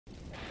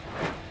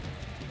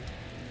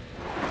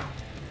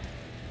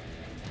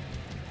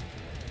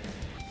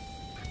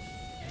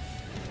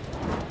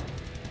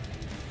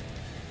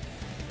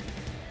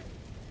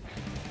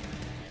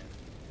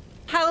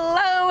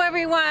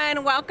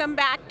everyone, welcome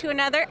back to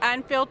another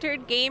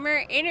Unfiltered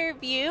Gamer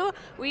interview.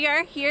 We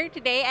are here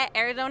today at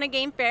Arizona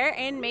Game Fair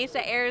in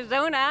Mesa,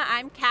 Arizona.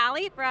 I'm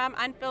Callie from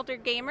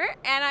Unfiltered Gamer,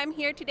 and I'm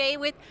here today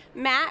with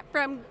Matt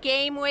from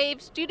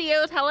Gamewave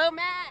Studios. Hello,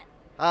 Matt.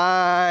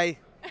 Hi.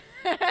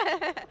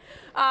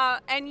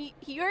 And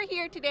you're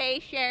here today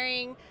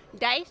sharing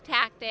Dice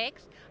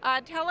Tactics.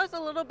 Tell us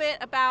a little bit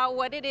about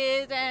what it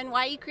is and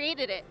why you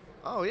created it.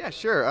 Oh yeah,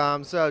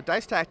 sure. So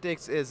Dice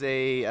Tactics is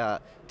a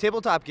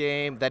tabletop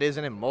game that is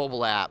in a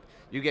mobile app.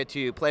 You get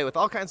to play with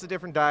all kinds of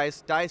different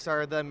dice. Dice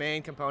are the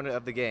main component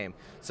of the game.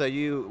 So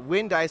you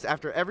win dice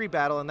after every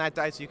battle, and that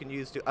dice you can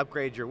use to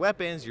upgrade your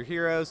weapons, your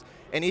heroes,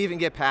 and even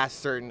get past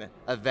certain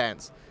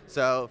events.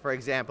 So, for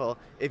example,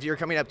 if you're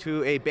coming up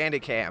to a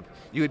bandit camp,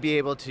 you would be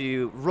able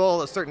to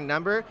roll a certain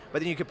number, but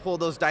then you could pull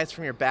those dice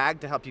from your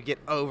bag to help you get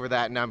over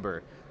that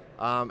number.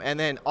 And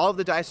then all of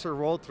the dice are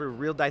rolled through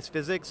real dice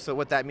physics, so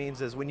what that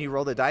means is when you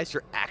roll the dice,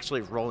 you're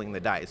actually rolling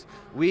the dice.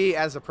 We,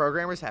 as the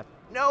programmers, have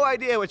no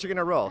idea what you're going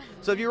to roll.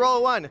 So if you roll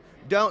a 1,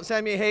 don't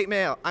send me hate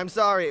mail. I'm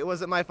sorry, it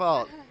wasn't my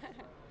fault.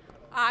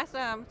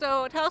 Awesome.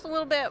 So tell us a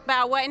little bit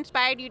about what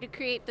inspired you to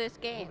create this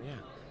game. Oh, yeah.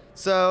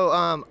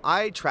 So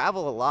I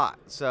travel a lot.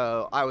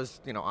 So I was,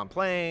 on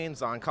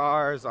planes, on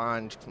cars,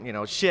 on,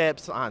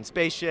 ships, on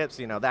spaceships,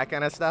 that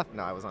kind of stuff.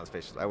 No, I was on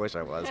spaceships. I wish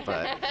I was,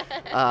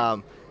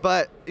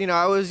 but,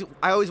 I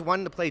always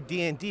wanted to play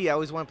D&D. I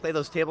always want to play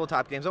those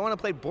tabletop games. I want to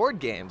play board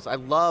games. I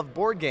love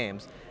board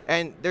games.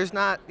 And there's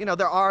not,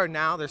 there are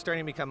now, they're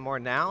starting to become more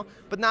now,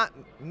 but not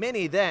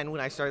many then when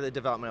I started the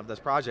development of this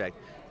project.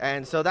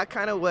 And so that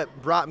kind of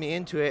what brought me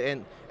into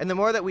it. And the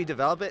more that we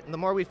develop it, the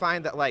more we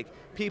find that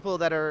people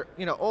that are,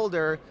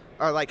 older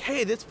are like,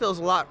 hey, this feels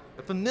a lot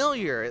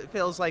familiar. It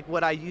feels like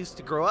what I used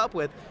to grow up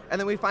with. And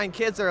then we find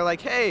kids that are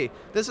like, hey,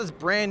 this is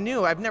brand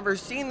new. I've never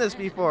seen this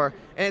before.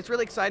 And it's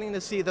really exciting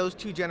to see those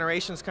two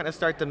generations kind of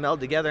start to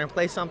meld together and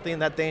play something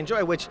that they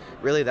enjoy, which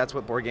really that's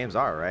what board games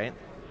are, right?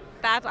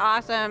 That's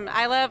awesome.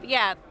 I love,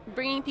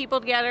 bringing people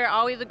together,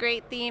 always a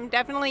great theme.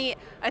 Definitely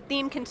a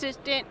theme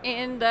consistent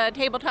in the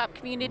tabletop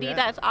community. Yeah.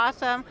 That's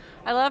awesome.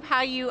 I love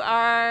how you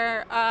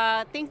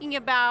are thinking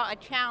about a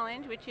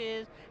challenge, which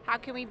is how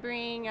can we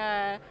bring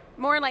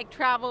more like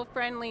travel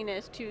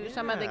friendliness to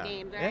some of the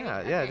games,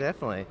 right? Yeah,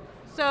 definitely.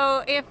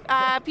 So if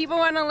people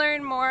want to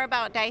learn more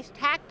about Dice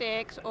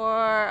Tactics, or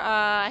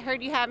I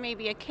heard you have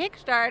maybe a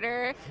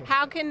Kickstarter,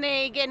 how can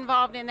they get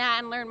involved in that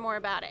and learn more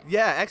about it?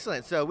 Yeah,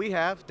 excellent. So we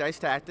have Dice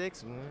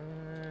Tactics.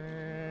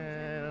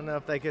 I don't know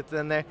if that gets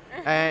in there.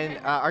 And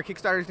our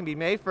Kickstarter is going to be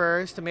May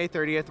 1st to May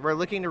 30th. We're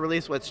looking to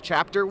release what's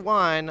Chapter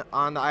 1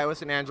 on the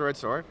iOS and Android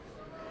store.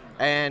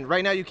 And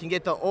right now you can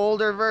get the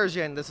older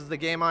version. This is the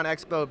Game On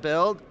Expo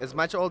build. It's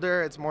much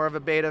older. It's more of a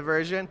beta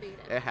version.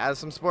 It has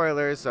some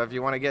spoilers, so if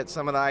you want to get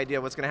some of the idea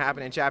of what's going to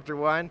happen in Chapter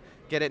 1,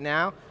 get it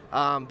now.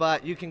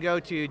 But you can go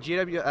to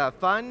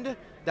fund.gws.io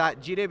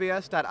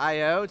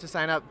to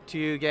sign up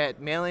to get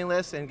mailing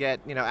lists and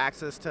get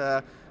access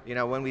to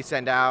when we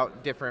send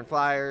out different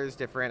flyers,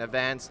 different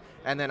events.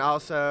 And then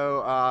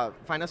also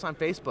find us on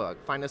Facebook.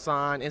 Find us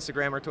on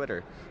Instagram or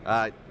Twitter.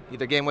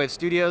 Either Gamewave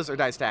Studios or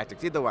Dice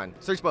Tactics, either one.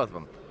 Search both of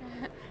them.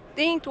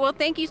 Well,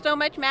 thank you so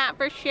much, Matt,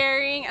 for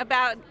sharing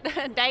about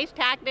Dice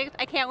Tactics.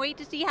 I can't wait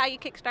to see how your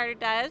Kickstarter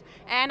does,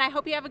 and I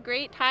hope you have a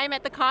great time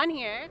at the con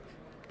here.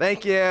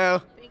 Thank you.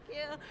 Thank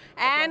you.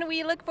 And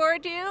we look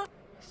forward to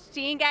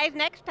seeing you guys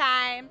next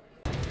time.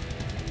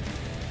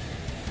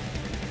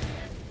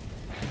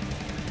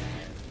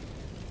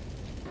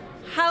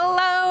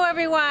 Hello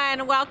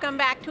everyone, welcome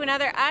back to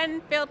another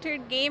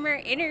Unfiltered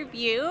Gamer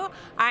interview.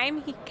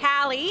 I'm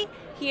Callie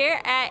here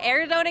at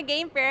Arizona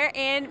Game Fair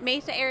in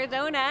Mesa,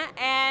 Arizona,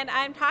 and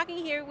I'm talking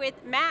here with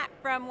Matt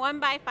from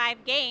 1x5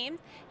 Games.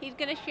 He's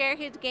going to share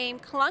his game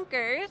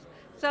Clunkers.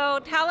 So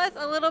tell us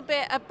a little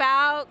bit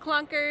about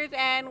Clunkers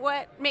and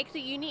what makes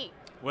it unique.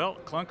 Well,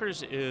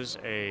 Clunkers is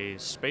a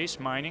space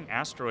mining,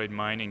 asteroid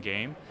mining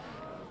game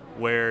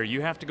where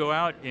you have to go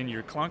out in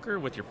your clunker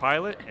with your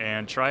pilot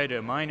and try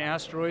to mine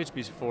asteroids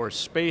before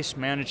space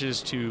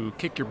manages to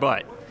kick your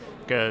butt,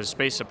 because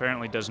space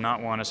apparently does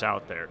not want us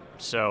out there.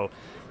 So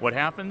what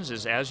happens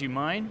is as you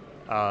mine,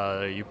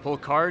 you pull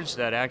cards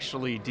that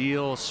actually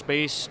deal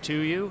space to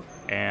you,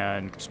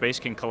 and space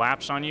can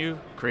collapse on you,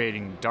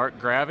 creating dark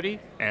gravity,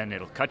 and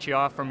it'll cut you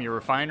off from your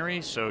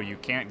refinery so you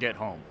can't get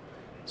home.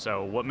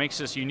 So what makes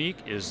this unique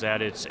is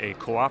that it's a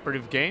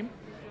cooperative game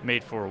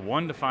made for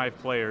 1 to 5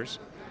 players.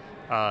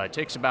 It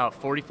takes about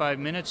 45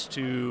 minutes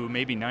to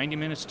maybe 90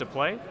 minutes to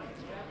play,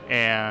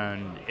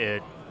 and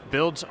it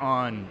builds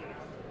on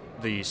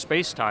the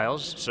space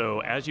tiles. So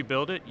as you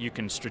build it, you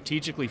can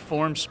strategically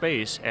form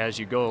space as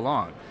you go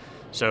along.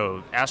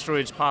 So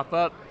asteroids pop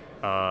up,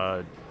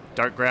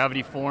 dark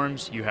gravity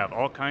forms. You have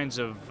all kinds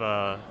of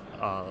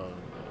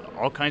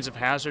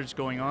hazards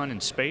going on in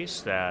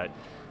space that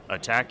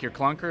attack your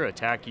clunker,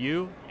 attack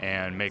you,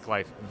 and make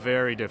life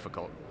very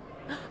difficult.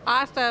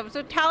 Awesome.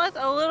 So tell us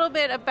a little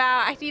bit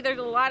about, I see there's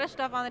a lot of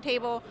stuff on the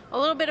table, a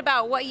little bit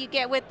about what you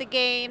get with the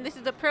game. This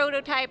is a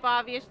prototype,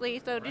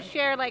 obviously, so just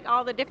share like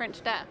all the different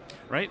stuff.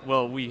 Right,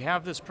 well, we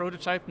have this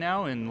prototype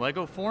now in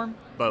Lego form,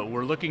 but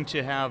we're looking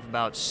to have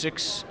about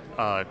 6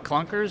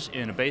 clunkers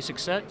in a basic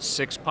set,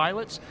 6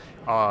 pilots,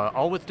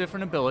 all with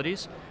different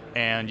abilities,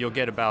 and you'll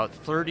get about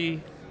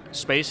 30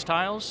 space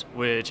tiles,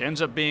 which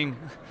ends up being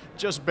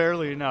just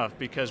barely enough,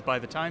 because by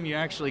the time you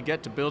actually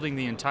get to building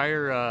the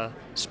entire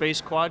space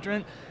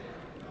quadrant,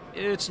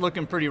 it's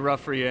looking pretty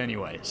rough for you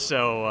anyway.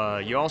 So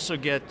you also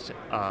get,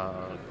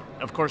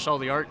 of course, all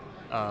the art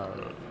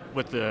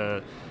with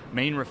the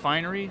main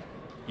refinery.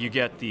 You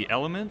get the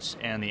elements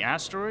and the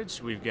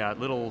asteroids. We've got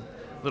little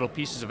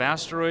pieces of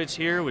asteroids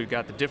here. We've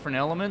got the different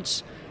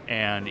elements,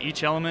 and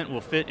each element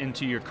will fit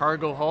into your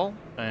cargo hull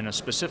in a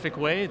specific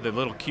way. The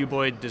little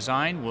cuboid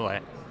design will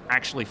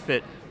actually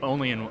fit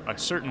only in a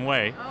certain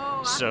way. Oh,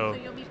 awesome. So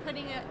you'll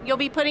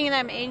be putting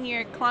them in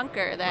your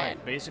clunker then.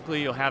 Right.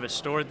 Basically, you'll have it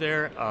stored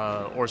there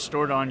or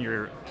stored on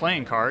your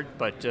playing card,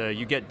 but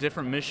you get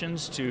different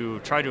missions to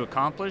try to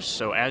accomplish.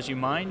 So as you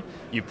mine,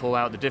 you pull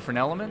out the different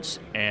elements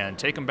and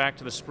take them back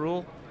to the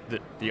spool,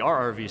 the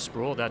RRV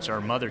spool, that's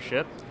our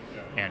mothership,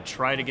 and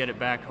try to get it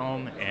back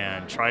home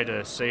and try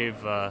to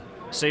save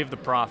the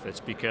profits,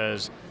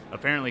 because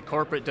apparently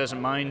corporate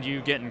doesn't mind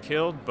you getting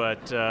killed,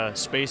 but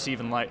space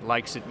even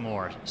likes it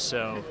more.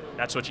 So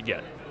that's what you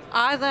get.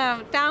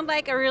 Awesome. Sounds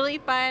like a really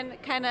fun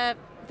kind of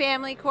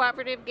family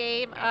cooperative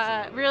game.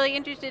 Really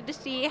interested to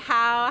see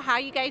how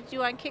you guys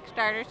do on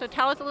Kickstarter. So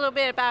tell us a little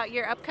bit about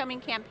your upcoming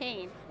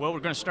campaign. Well, we're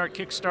going to start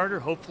Kickstarter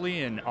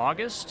hopefully in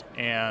August,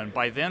 and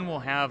by then we'll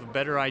have a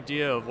better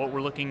idea of what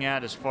we're looking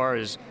at as far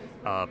as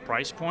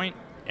price point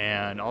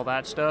and all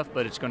that stuff,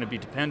 but it's going to be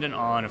dependent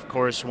on, of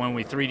course, when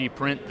we 3D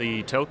print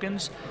the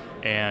tokens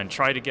and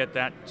try to get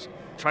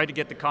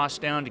the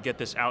cost down to get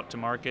this out to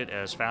market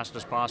as fast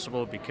as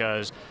possible,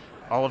 because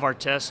all of our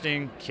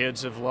testing,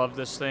 kids have loved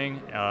this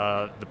thing.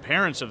 The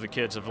parents of the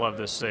kids have loved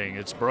this thing.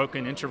 It's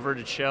broken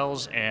introverted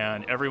shells,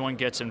 and everyone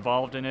gets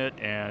involved in it,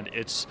 and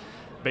it's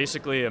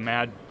basically a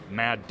mad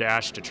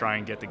dash to try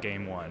and get the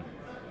game won.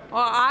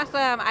 Well,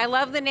 awesome. I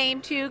love the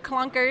name too,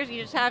 Clunkers.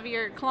 You just have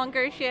your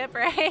clunker ship,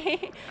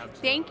 right?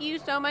 Thank you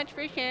so much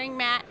for sharing,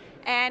 Matt.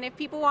 And if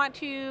people want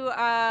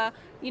to,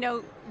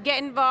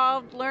 get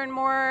involved, learn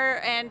more,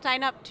 and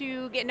sign up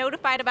to get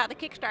notified about the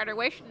Kickstarter,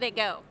 where should they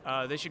go?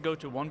 They should go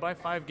to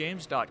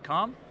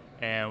 1by5games.com,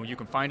 and you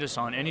can find us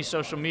on any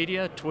social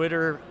media,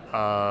 Twitter,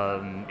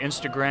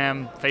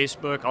 Instagram,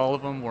 Facebook, all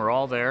of them. We're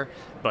all there.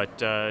 But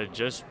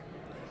just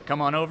come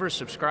on over,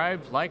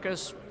 subscribe, like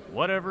us,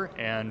 whatever,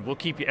 and we'll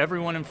keep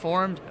everyone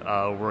informed.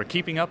 We're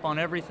keeping up on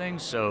everything,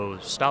 so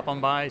stop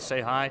on by,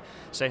 say hi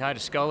to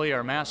Scully,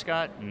 our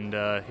mascot,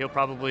 and he'll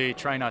probably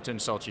try not to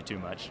insult you too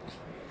much.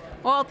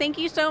 Well, thank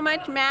you so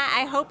much, Matt.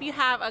 I hope you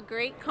have a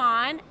great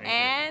con,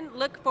 and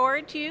look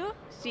forward to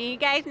seeing you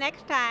guys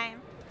next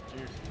time.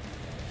 Cheers.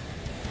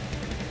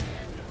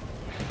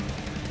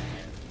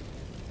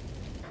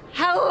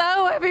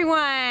 Hello,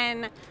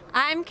 everyone.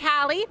 I'm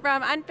Callie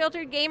from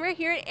Unfiltered Gamer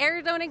here at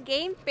Arizona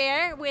Game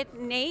Fair with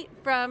Nate,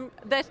 from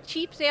the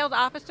Chief Sales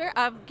Officer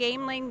of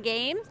Gamelyn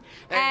Games.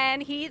 Hey.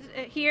 And he's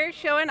here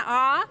showing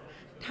off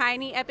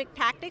Tiny Epic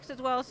Tactics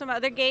as well as some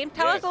other games.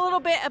 Tell us a little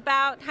bit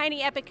about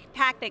Tiny Epic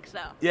Tactics,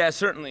 though. Yeah,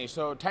 certainly.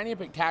 So Tiny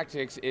Epic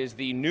Tactics is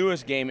the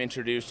newest game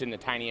introduced in the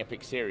Tiny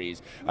Epic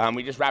series.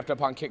 We just wrapped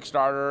up on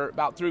Kickstarter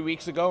about 3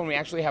 weeks ago, and we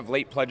actually have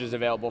late pledges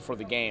available for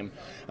the game.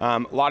 A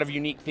lot of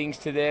unique things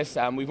to this.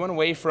 We went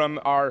away from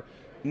our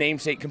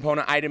namesake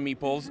component item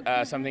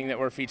meeples, something that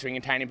we're featuring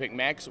in Tiny Epic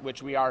Mechs,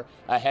 which we are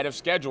ahead of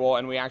schedule,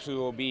 and we actually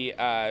will be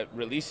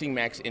releasing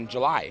mechs in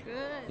July.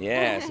 Good.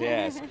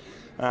 Yes.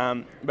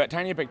 But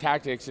Tiny Epic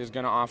Tactics is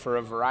going to offer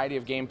a variety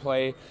of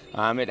gameplay.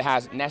 It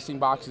has nesting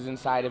boxes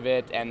inside of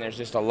it, and there's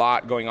just a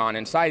lot going on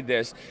inside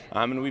this.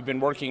 And we've been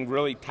working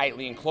really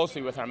tightly and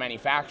closely with our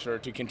manufacturer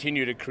to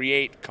continue to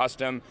create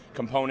custom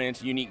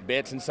components, unique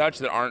bits and such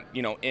that aren't,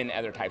 in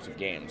other types of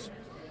games.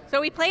 So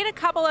we played a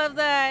couple of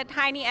the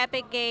Tiny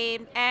Epic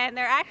games, and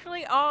they're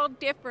actually all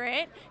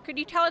different. Could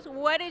you tell us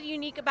what is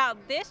unique about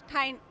this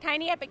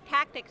Tiny Epic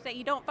Tactics that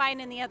you don't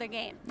find in the other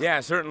games? Yeah,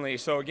 certainly.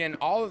 So again,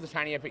 all of the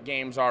Tiny Epic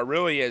games are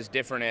really as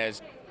different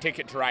as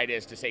Ticket to Ride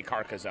is to, say,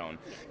 Carcassonne.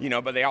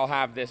 But they all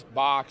have this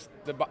box,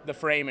 the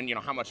frame, and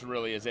how much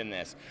really is in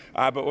this.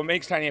 But what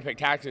makes Tiny Epic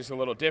Tactics a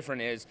little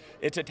different is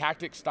it's a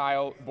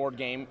tactics-style board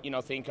game.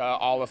 Think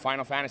all of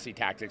Final Fantasy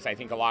Tactics. I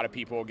think a lot of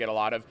people will get a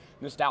lot of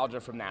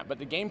nostalgia from that. But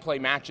the gameplay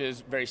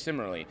matches very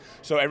similarly.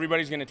 So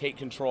everybody's going to take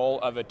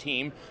control of a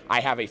team. I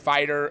have a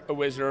fighter, a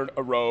wizard,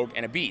 a rogue,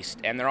 and a beast,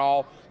 and they're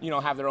all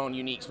have their own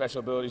unique special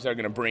abilities they're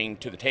going to bring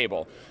to the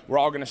table. We're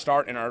all going to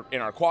start in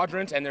our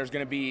quadrants, and there's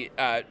going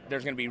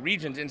to be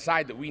regions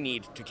inside that we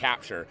need to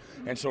capture.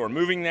 And so we're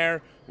moving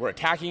there, we're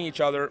attacking each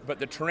other, but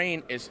the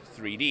terrain is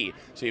 3D.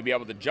 So you'll be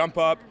able to jump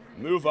up,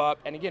 move up,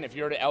 and again, if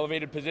you're at an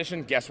elevated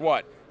position, guess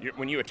what?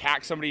 When you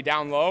attack somebody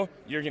down low,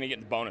 you're going to get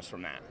the bonus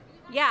from that.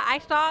 Yeah, I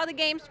saw the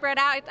game spread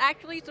out. It's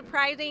actually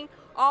surprising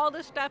all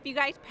the stuff you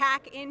guys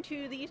pack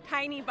into these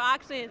tiny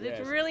boxes. Yes.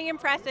 It's really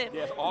impressive.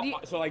 Yes,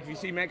 so like you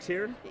see Mex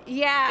here?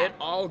 Yeah. It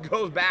all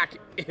goes back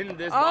in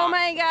this Oh box.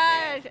 my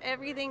gosh, Yeah.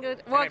 everything goes,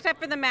 well, except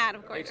for the mat,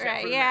 of course, Except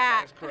right? for the Yeah. mat,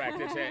 that's correct.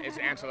 It's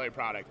an ancillary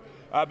product.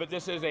 But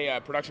this is a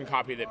production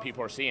copy that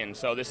people are seeing.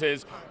 So this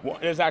is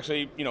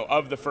actually,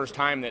 of the first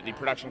time that the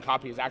production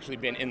copy has actually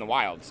been in the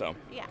wild. So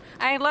Yeah,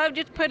 I love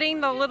just putting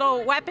the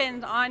little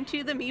weapons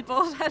onto the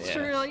meeples. That's Yes.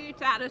 really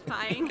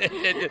satisfying.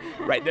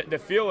 Right, the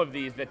feel of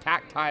these, the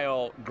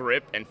tactile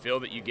grip and feel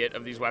that you get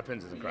of these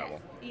weapons is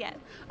incredible. Yes.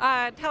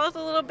 Tell us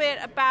a little bit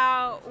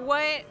about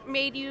what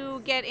made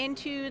you get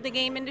into the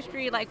game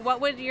industry. Like,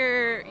 what was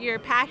your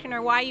passion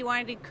or why you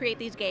wanted to create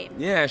these games?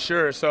 Yeah,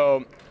 sure.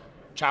 So,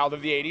 child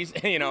of the 80s,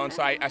 and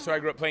so I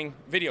grew up playing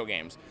video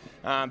games.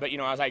 But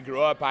as I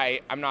grew up,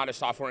 I'm not a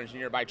software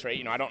engineer by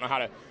trade. I don't know how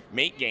to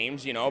make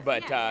games,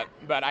 but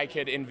I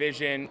could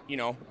envision,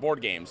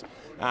 board games.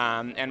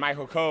 And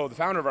Michael Coe, the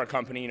founder of our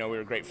company, we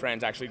were great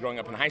friends actually growing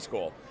up in high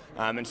school.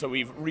 And so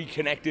we've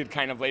reconnected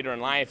kind of later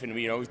in life, and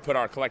we've put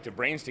our collective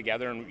brains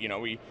together, and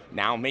we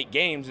now make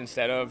games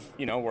instead of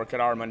work at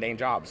our mundane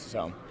jobs.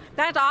 So.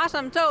 That's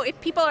awesome. So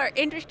if people are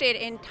interested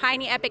in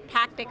Tiny Epic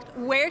Tactics,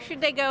 where should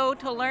they go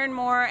to learn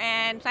more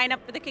and sign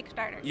up for the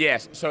Kickstarter?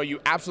 Yes, so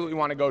you absolutely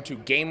want to go to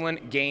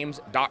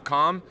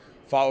GamelynGames.com.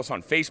 Follow us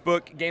on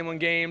Facebook, Gamelyn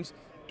Games,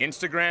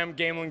 Instagram,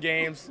 Gamelyn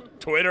Games,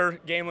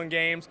 Twitter, Gamelyn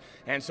Games.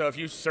 And so if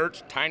you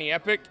search Tiny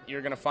Epic,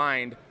 you're going to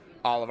find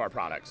all of our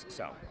products.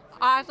 So.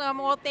 Awesome.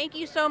 Well, thank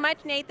you so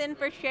much, Nathan,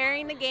 for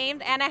sharing the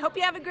games, and I hope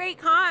you have a great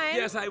con.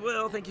 Yes, I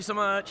will. Thank you so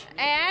much.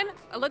 And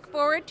I look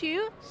forward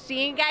to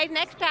seeing you guys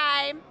next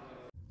time.